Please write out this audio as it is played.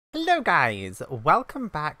Hello guys, welcome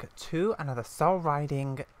back to another soul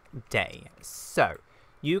riding day. So,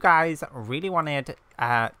 you guys really wanted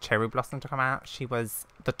Cherry Blossom to come out. She was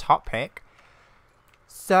the top pick.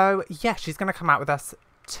 So, yeah, she's going to come out with us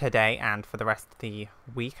today and for the rest of the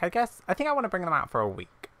week, I guess. I think I want to bring them out for a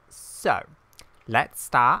week. So, let's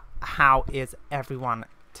start. How is everyone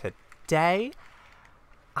today?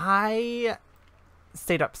 I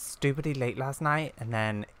stayed up stupidly late last night, and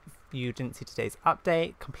then you didn't see today's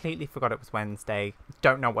update. Completely forgot it was Wednesday.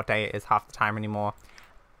 Don't know what day it is half the time anymore.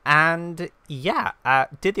 And yeah,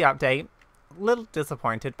 did the update. A little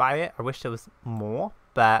disappointed by it. I wish there was more.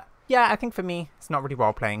 But yeah, I think for me, it's not really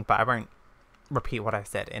role-playing, but I won't repeat what I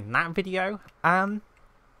said in that video. But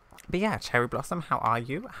yeah, Cherry Blossom, how are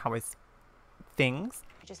you? How is things?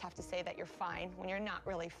 You just have to say that you're fine when you're not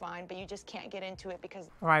really fine, but you just can't get into it because...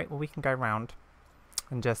 Alright, well we can go around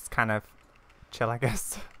and just kind of chill, I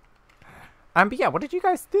guess. But yeah, what did you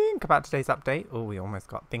guys think about today's update? Oh, we almost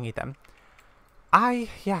got thingy then. I'm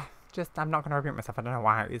not going to repeat myself. I don't know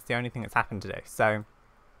why. It's the only thing that's happened today. So,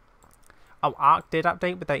 Ark did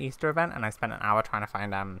update with their Easter event, and I spent an hour trying to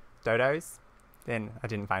find dodos. Then I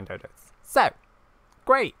didn't find dodos. So,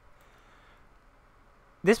 great.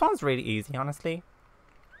 This one's really easy, honestly.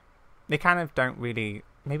 They kind of don't really...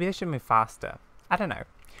 Maybe they should move faster. I don't know.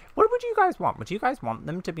 What would you guys want? Would you guys want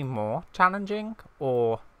them to be more challenging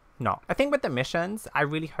or... not? I think with the missions, I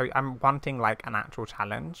really hope I'm wanting like an actual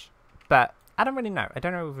challenge, but I don't really know. I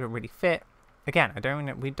don't know if it really fit. Again,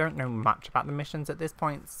 we don't know much about the missions at this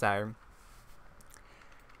point, so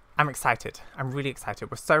I'm excited. I'm really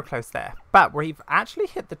excited. We're so close there, but we've actually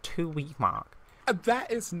hit the 2-week mark.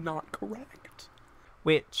 That is not correct.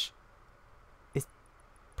 Which is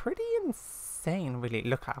pretty insane, really.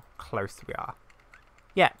 Look how close we are.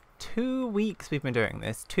 Yeah, 2 weeks we've been doing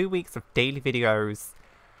this. 2 weeks of daily videos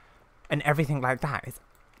and everything like that. It's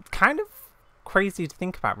kind of crazy to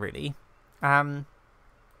think about, really. Alright,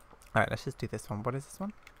 let's just do this one. What is this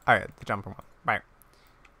one? Oh, yeah, the jumping one. Right.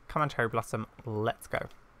 Come on, Cherry Blossom. Let's go.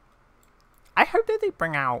 I hope that they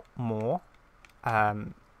bring out more,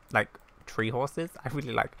 like, tree horses.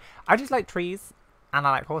 I just like trees, and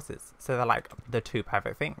I like horses. So they're, like, the two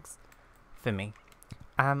perfect things for me.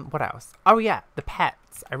 What else? Oh, yeah, the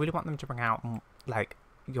pets. I really want them to bring out, like,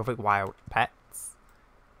 your big wild pets.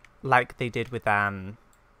 Like they did with Ember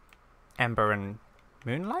and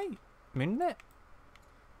Moonlit?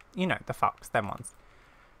 You know, the fox, them ones.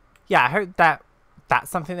 Yeah, I hope that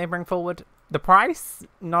that's something they bring forward. The price,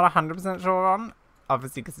 not 100% sure on,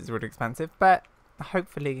 obviously because it's really expensive, but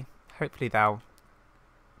hopefully they'll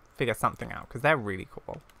figure something out because they're really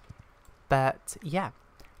cool. But yeah,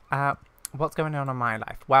 what's going on in my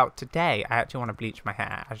life? Well, today I actually want to bleach my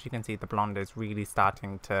hair. As you can see, the blonde is really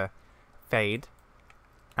starting to fade.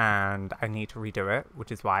 And I need to redo it, which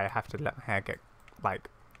is why I have to let my hair get, like,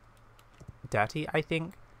 dirty, I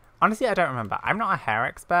think. Honestly, I don't remember. I'm not a hair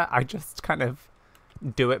expert. I just kind of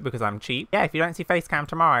do it because I'm cheap. Yeah, if you don't see face cam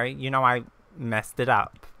tomorrow, you know I messed it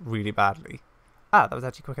up really badly. Oh, that was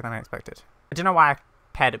actually quicker than I expected. I don't know why I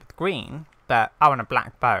paired it with green, but... Oh, and a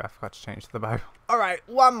black bow. I forgot to change the bow. Alright,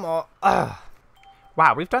 one more. Ugh.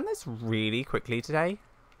 Wow, we've done this really quickly today.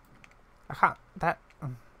 I can't...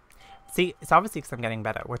 See, it's obviously because I'm getting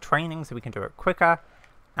better. We're training so we can do it quicker,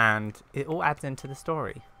 and it all adds into the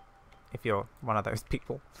story, if you're one of those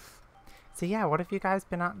people. So yeah, what have you guys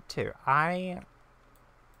been up to? I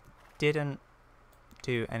didn't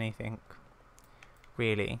do anything,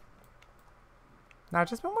 really. Now, I've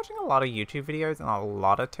just been watching a lot of YouTube videos and a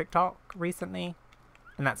lot of TikTok recently,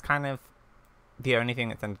 and that's kind of the only thing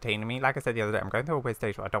that's entertaining me. Like I said the other day, I'm going through a weird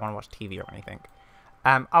stage where I don't want to watch TV or anything.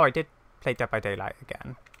 Oh, I did play Dead by Daylight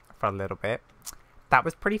again. For a little bit. That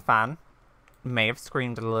was pretty fun. May have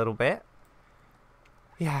screamed a little bit.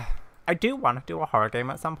 Yeah. I do want to do a horror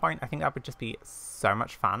game at some point. I think that would just be so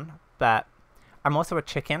much fun. But I'm also a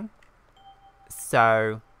chicken.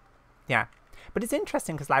 So, yeah. But it's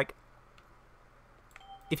interesting because, like,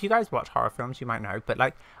 if you guys watch horror films, you might know. But,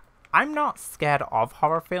 like, I'm not scared of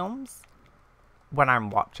horror films when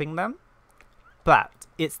I'm watching them. But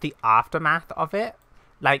it's the aftermath of it.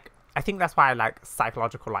 Like, I think that's why I like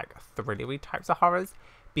psychological, like, thrillery types of horrors.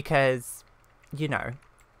 Because, you know,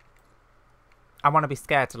 I want to be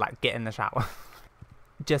scared to, like, get in the shower.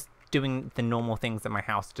 Just doing the normal things in my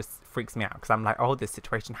house just freaks me out. Because I'm like, oh, this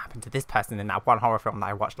situation happened to this person in that one horror film that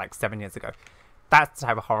I watched, like, 7 years ago. That's the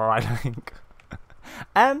type of horror I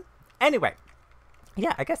like. Anyway.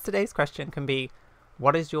 Yeah, I guess today's question can be,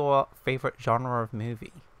 what is your favorite genre of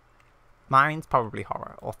movie? Mine's probably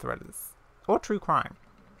horror or thrillers. Or true crime.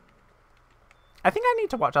 I think I need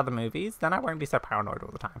to watch other movies, then I won't be so paranoid all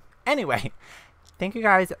the time. Anyway, thank you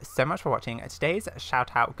guys so much for watching. Today's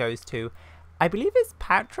shout out goes to, I believe it's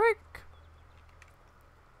Patrick.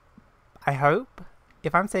 I hope.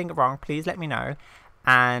 If I'm saying it wrong, please let me know.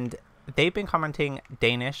 And they've been commenting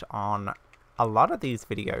Danish on a lot of these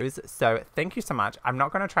videos, so thank you so much. I'm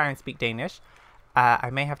not going to try and speak Danish. I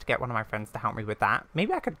may have to get one of my friends to help me with that.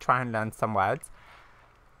 Maybe I could try and learn some words.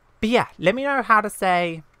 But yeah, let me know how to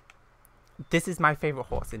say, this is my favorite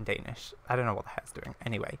horse in Danish. I don't know what the heck's doing.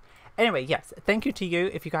 Anyway, yes, thank you to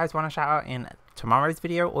you. If you guys want to shout out in tomorrow's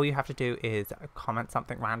video, all you have to do is comment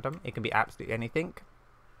something random. It can be absolutely anything.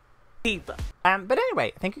 But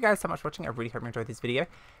anyway, thank you guys so much for watching. I really hope you enjoyed this video.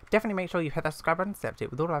 Definitely make sure you hit that subscribe button to stay up to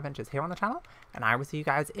date with all of our adventures here on the channel. And I will see you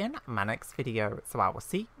guys in my next video. So I will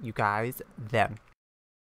see you guys then.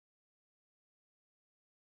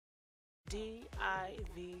 DIVA